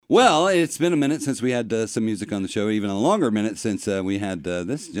Well, it's been a minute since we had some music on the show, even a longer minute since we had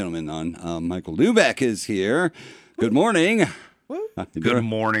this gentleman on. Michael Lubeck is here. Good morning. Good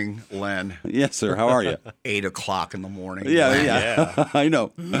morning, Len. Yes, sir. How are you? 8 o'clock in the morning. Yeah. I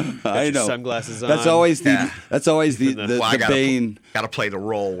know. I know. Sunglasses on. That's always the bane. Got to play the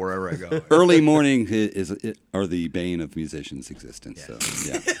role wherever I go. Early morning are the bane of musicians' existence. Yeah.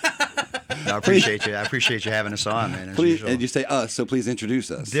 So yeah. No, I appreciate you. I appreciate you having us on, man. Please, and you say us, so please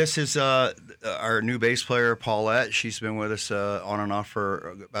introduce us. This is our new bass player, Paulette. She's been with us on and off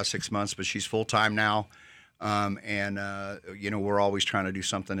for about 6 months, but she's full time now. We're always trying to do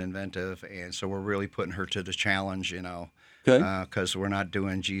something inventive, and so we're really putting her to the challenge, because we're not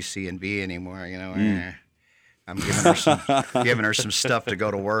doing G, C, and B anymore. I'm giving her some stuff to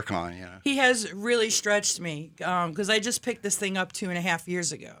go to work on. He has really stretched me because I just picked this thing up 2.5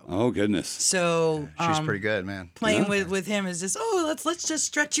 years ago. Oh goodness! So she's pretty good, man. Playing with him is just let's just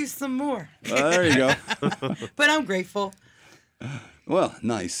stretch you some more. There you go. But I'm grateful. Well,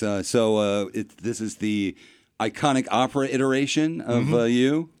 nice. This is the iconic opera iteration of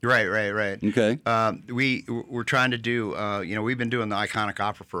you. Right. Okay. We're trying to do. We've been doing the iconic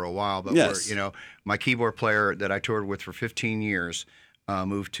opera for a while, but yes. My keyboard player that I toured with for 15 years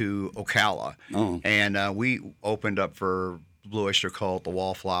moved to Ocala, and we opened up for Blue Oyster Cult, the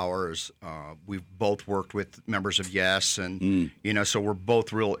Wallflowers. We've both worked with members of Yes, and so we're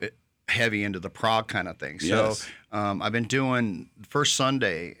both real heavy into the prog kind of thing. Yes. So I've been doing the first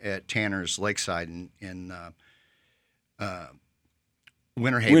Sunday at Tanner's Lakeside in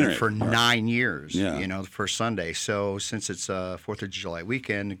Winter Haven for 9 years, the first Sunday. So since it's 4th of July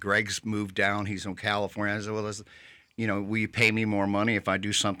weekend, Greg's moved down. He's in California. I said, well, will you pay me more money if I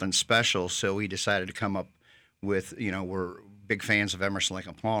do something special? So we decided to come up with, we're big fans of Emerson, Lake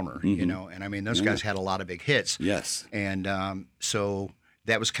and Palmer, and I mean, those guys had a lot of big hits. Yes. And so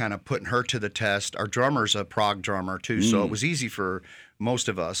that was kind of putting her to the test. Our drummer's a prog drummer, too, so it was easy for most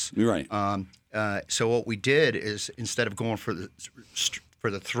of us. You're right. So what we did is, instead of going for the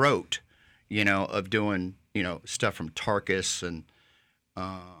throat, of doing, stuff from Tarkus and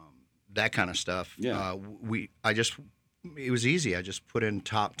that kind of stuff, it was easy. I just put in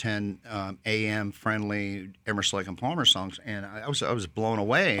top 10 AM friendly Emerson, Lake and Palmer songs, and I was blown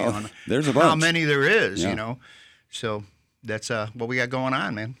away on there's a how bunch. many there is, So that's what we got going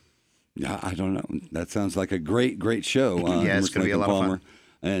on, man. Yeah, I don't know. That sounds like a great show. Yeah, it's going to be a lot of fun.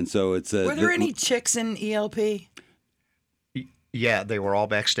 And so it's. Were there any chicks in ELP? Yeah, they were all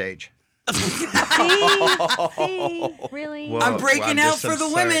backstage. See, really? Well, I'm breaking out for the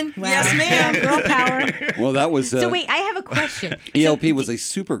women. Wow. Yes, ma'am. Girl power. Well, that was. So wait, I have a question. ELP was a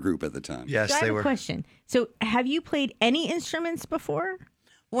super group at the time. Yes, So I they have were. a question. So have you played any instruments before?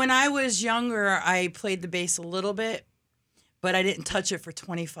 When I was younger, I played the bass a little bit, but I didn't touch it for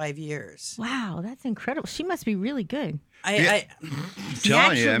 25 years. Wow, that's incredible. She must be really good. I I'm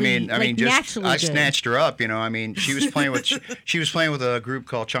telling you, I snatched her up. She was playing with a group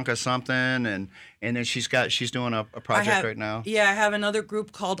called Chunk of Something, and then she's doing a project right now. Yeah, I have another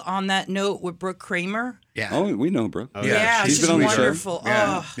group called On That Note with Brooke Kramer. Yeah. Oh, we know Brooke. Oh, Yeah, she's she's been on the show. wonderful.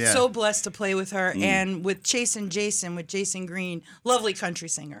 Yeah, Oh, yeah. so blessed to play with her, and with Jason with Jason Green, lovely country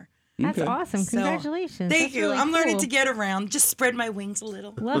singer. That's Okay. awesome. So, Congratulations. Thank That's you. really I'm learning cool. to get around. Just spread my wings a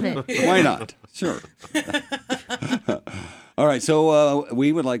little. Love it. Why not? Sure. All right, so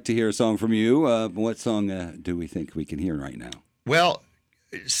we would like to hear a song from you. What song do we think we can hear right now? Well,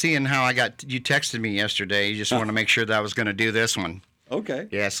 seeing how you texted me yesterday, you just want to make sure that I was going to do this one. Okay.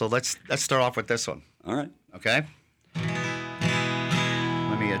 Yeah, so let's start off with this one. All right. Okay.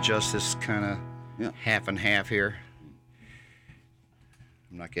 Let me adjust this kind of half and half here.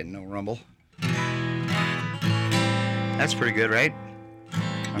 I'm not getting no rumble. That's pretty good, right?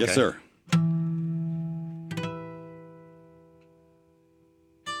 Yes, Okay. sir.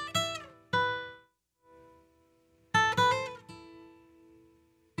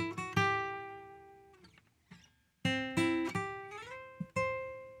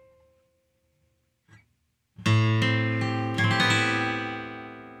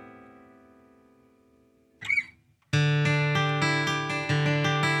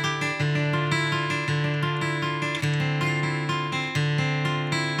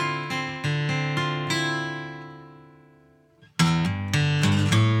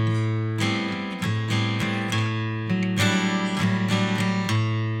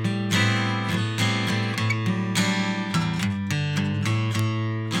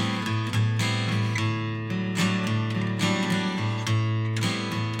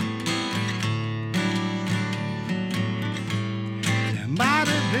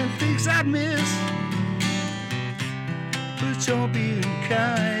 Things I'd miss, but you're being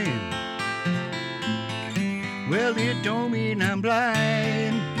kind. Well, it don't mean I'm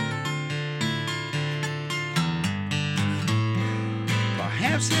blind.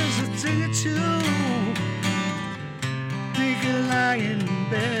 Perhaps there's a thing or two they can lie in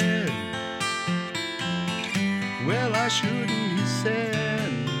bed. Well, I shouldn't, he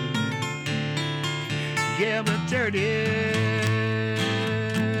said. Yeah, but dirty.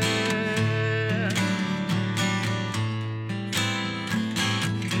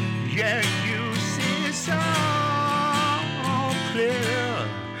 Yeah, you see so clear.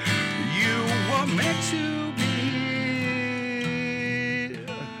 You were meant to be.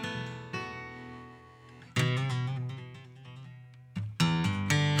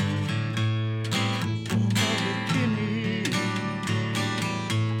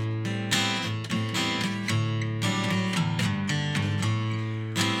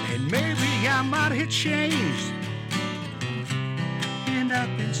 And maybe I might have changed. And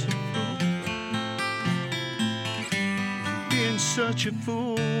I've been so been such a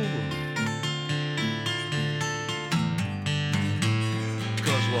fool.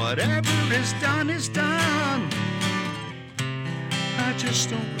 'Cause whatever is done. I just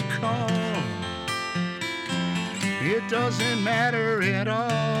don't recall. It doesn't matter at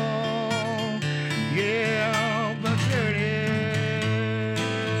all. Yeah, but there it is.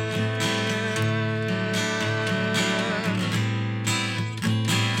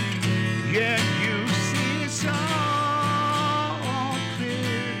 Yeah, you see it's all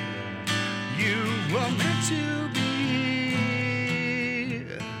clear. You were meant to be.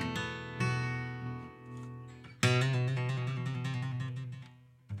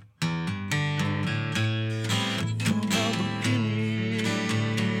 From the beginning.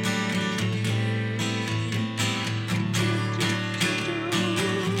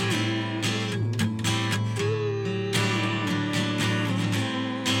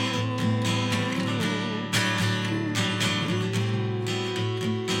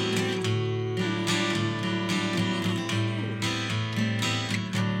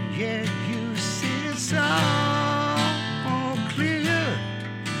 Yeah, you see it's all clear.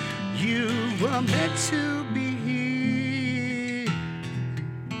 You were meant to be.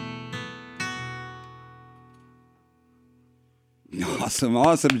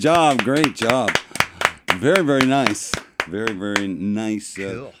 Awesome job. Great job. Very, very nice. Very, very nice.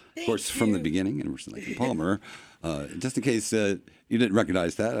 Cool. Of course, from the beginning, Emerson, Lake and Palmer. Just in case you didn't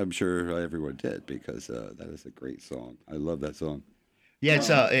recognize that, I'm sure everyone did, because that is a great song. I love that song. Yeah, it's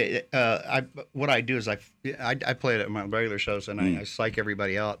what I do is I play it at my regular shows, and I psych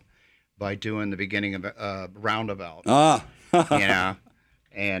everybody out by doing the beginning of Roundabout. Ah. You know,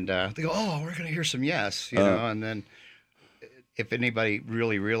 and they go, "Oh, we're going to hear some Yes," you know, and then if anybody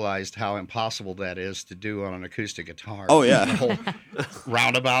really realized how impossible that is to do on an acoustic guitar. Oh, yeah. The whole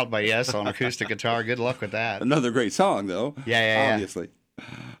Roundabout by Yes on acoustic guitar. Good luck with that. Another great song, though. Yeah. Obviously.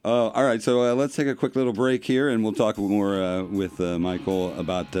 All right, so let's take a quick little break here, and we'll talk more with Michael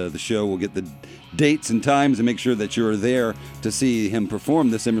about the show. We'll get the dates and times and make sure that you're there to see him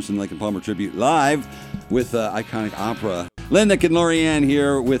perform this Emerson, Lake and Palmer tribute live with Iconic Opera. Lindick and Lorianne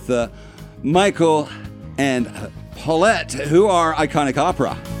here with Michael and Paulette, who are Iconic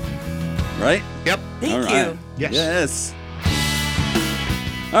Opera, right? Yep. Thank All right. you. Yes.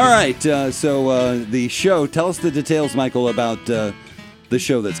 All right, so the show, tell us the details, Michael, about the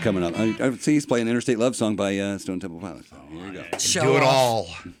show that's coming up. I see he's playing Interstate Love Song by Stone Temple Pilots. Here you go. Show Do it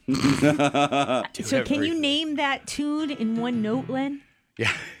off. all. So can you name that tune in one note, Len?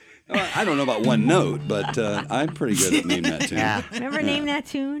 Yeah. I don't know about one note, but I'm pretty good at naming that tune. Yeah. Remember name that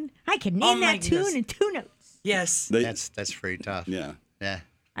tune? I can name my that tune goodness. in 2 notes. Yes. That's pretty tough. Yeah. Yeah.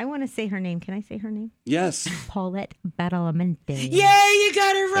 I want to say her name. Can I say her name? Yes. Paulette Badalamenti. Yay, you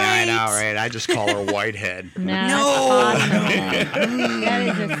got it right. Yeah, I know, right? I just call her Whitehead. No. That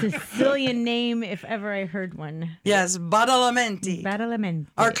is a Sicilian name if ever I heard one. Yes, Badalamenti. Badalamenti.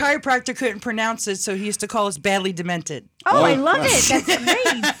 Our chiropractor couldn't pronounce it, so he used to call us badly demented. Oh, I love it. That's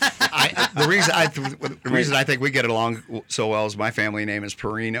great. The reason I think we get along so well is my family name is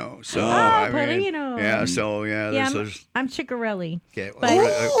Perino. So Perino. Yeah. So I'm Ciccarelli. Okay,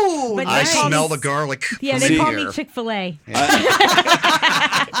 But- Ooh, But I they call smell me- the garlic. Yeah, from they call here. me Chick-fil-A.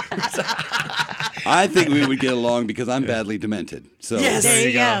 I think we would get along because I'm badly demented. So Yes. There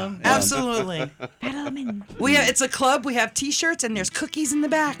you go. absolutely. Badalamenti. It's a club. We have T-shirts and there's cookies in the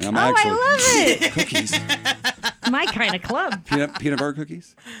back. I'm Oh, actually I love it. cookies. My kind of club. Peanut butter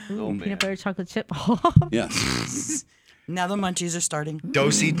cookies? Ooh, peanut butter chocolate chip. Yes. Now the munchies are starting.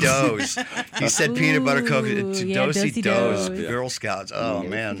 Do-si dos. He said peanut butter cookies to do-si dos. do-si-dos. Girl Scouts. Oh,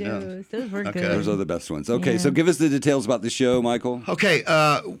 man. Yeah. Those were Okay. good. Those are the best ones. Okay, Yeah. so give us the details about the show, Michael. Okay.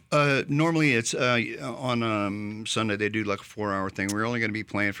 Normally it's on Sunday they do like a 4-hour thing. We're only going to be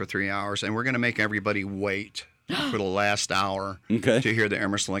playing for 3 hours, and we're going to make everybody wait for the last hour Okay. to hear the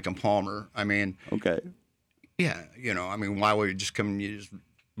Emerson, Lake and Palmer. I mean, Okay. yeah, why would you just come and you just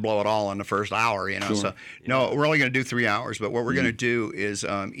blow it all in the first hour, Sure. So, no, we're only going to do 3 hours, but what we're going to do is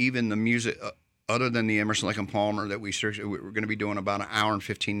even the music, other than the Emerson, Lake and Palmer that we're going to be doing about an hour and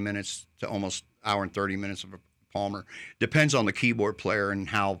 15 minutes to almost hour and 30 minutes of a Palmer. Depends on the keyboard player and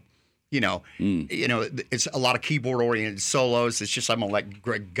how, it's a lot of keyboard-oriented solos. It's just I'm going to let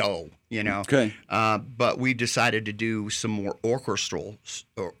Greg go, Okay. But we decided to do some more orchestral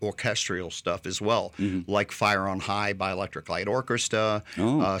stuff as well, like Fire on High by Electric Light Orchestra,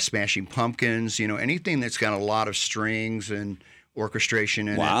 Smashing Pumpkins, anything that's got a lot of strings and orchestration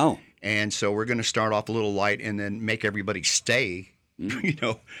in it. Wow. And so we're going to start off a little light and then make everybody stay,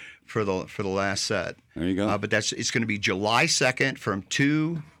 for the last set. There you go. But it's going to be July 2nd from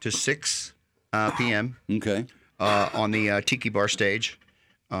 2 to 6 p.m. Okay. On the Tiki Bar stage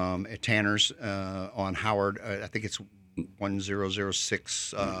at Tanner's on Howard. I think it's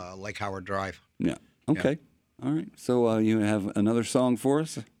 1006 Lake Howard Drive. Yeah. Okay. All right. So you have another song for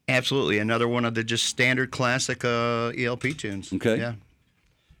us? Absolutely. Another one of the just standard classic ELP tunes. Okay. Yeah.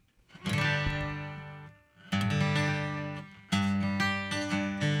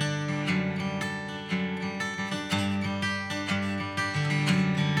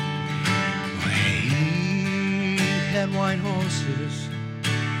 Had white horses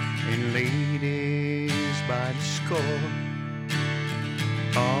and ladies by the score,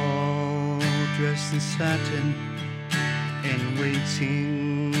 all dressed in satin and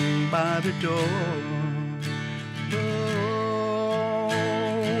waiting by the door. Oh,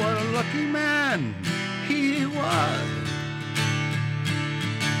 what a lucky man he was.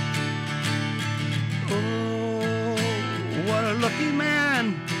 Oh, what a lucky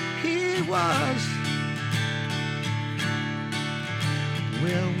man he was.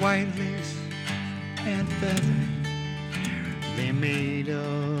 Well, white lace and feather, they made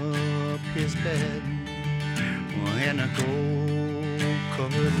up his bed, and a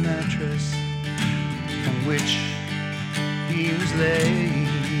gold-covered mattress on which he was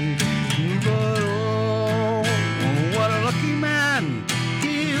laid. But oh, what a lucky man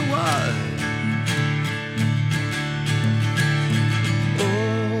he was.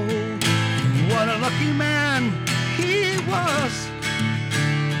 Oh, what a lucky man he was.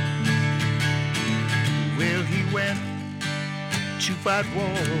 Well, he went to fight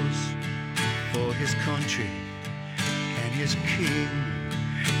wars for his country and his king,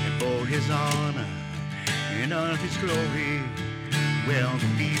 and for his honor and of his glory. Well, the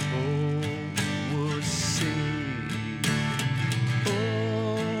people would sing.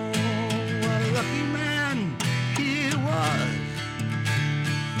 Oh, what a lucky man he was.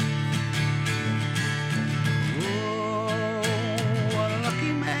 Oh, what a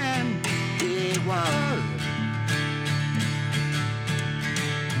lucky man he was.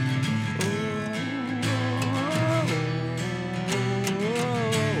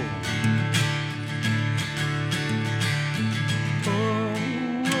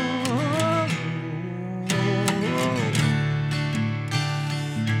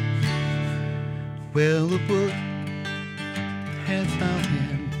 Well, the book had found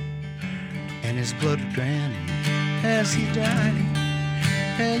him, and his blood ran as he died,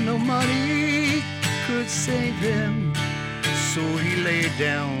 and no money could save him, so he laid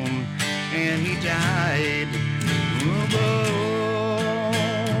down and he died. Oh,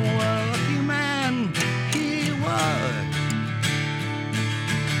 what a lucky man he was.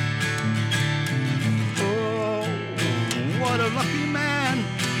 Oh, what a lucky man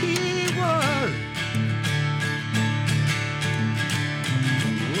he was.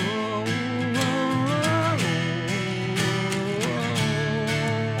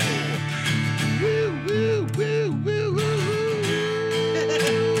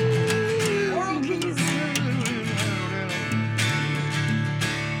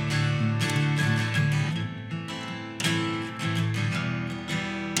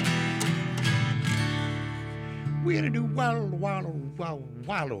 We're gonna do wallow, wallow, wallow,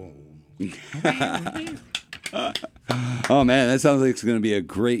 wallow. Oh man, that sounds like it's going to be a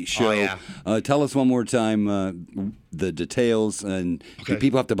great show. Oh, yeah. Tell us one more time the details, and do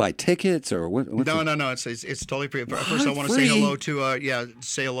people have to buy tickets or what? No. It's totally free. First, I want to say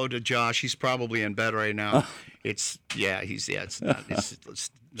hello to Josh. He's probably in bed right now. It's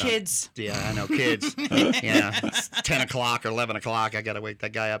not Kids. Yeah, I know, kids. Yeah, it's 10 o'clock or 11 o'clock. I got to wake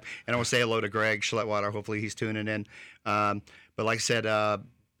that guy up. And I want to say hello to Greg Schlettwater. Hopefully he's tuning in. But like I said,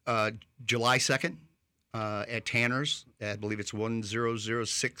 July 2nd at Tanner's, I believe it's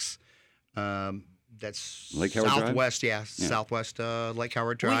 1006. That's Lake Howard Southwest, Drive? Southwest Lake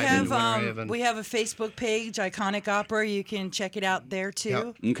Howard Drive. We have a Facebook page, Iconic Opera. You can check it out there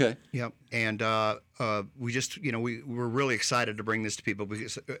too. Yep. Okay. Yep. And we just, we're really excited to bring this to people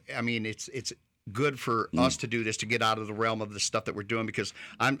because, I mean, it's good for us to do this, to get out of the realm of the stuff that we're doing, because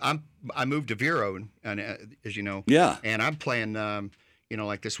I moved to Vero, and as you know, and I'm playing.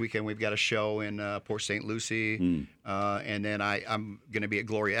 Like this weekend we've got a show in Port St. Lucie, and then I'm going to be at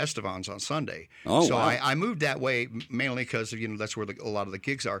Gloria Estevan's on Sunday. Oh, so wow. I moved that way mainly because that's where a lot of the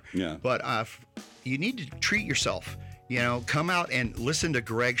gigs are. Yeah. But you need to treat yourself. Come out and listen to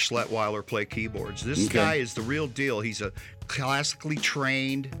Greg Schlettweiler play keyboards. This guy is the real deal. He's a classically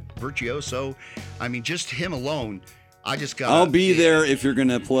trained virtuoso. I mean, just him alone. I'll be there if you're going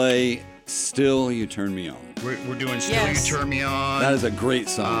to play Still You Turn Me On. We're doing Still You Turn Me On. That is a great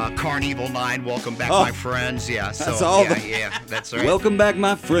song. Carnival 9, Welcome Back, My Friends. Yeah, so that's all. That's right. Welcome back,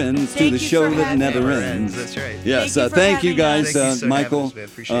 my friends, to the show that never ends. That's right. Yes, thank you guys, Michael,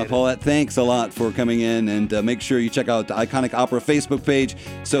 Appreciate Paulette. Thanks a lot for coming in, and make sure you check out the Iconic Opera Facebook page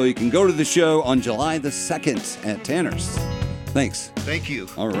so you can go to the show on July the 2nd at Tanner's. Thanks. Thank you.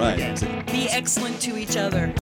 All right. Be excellent to each other.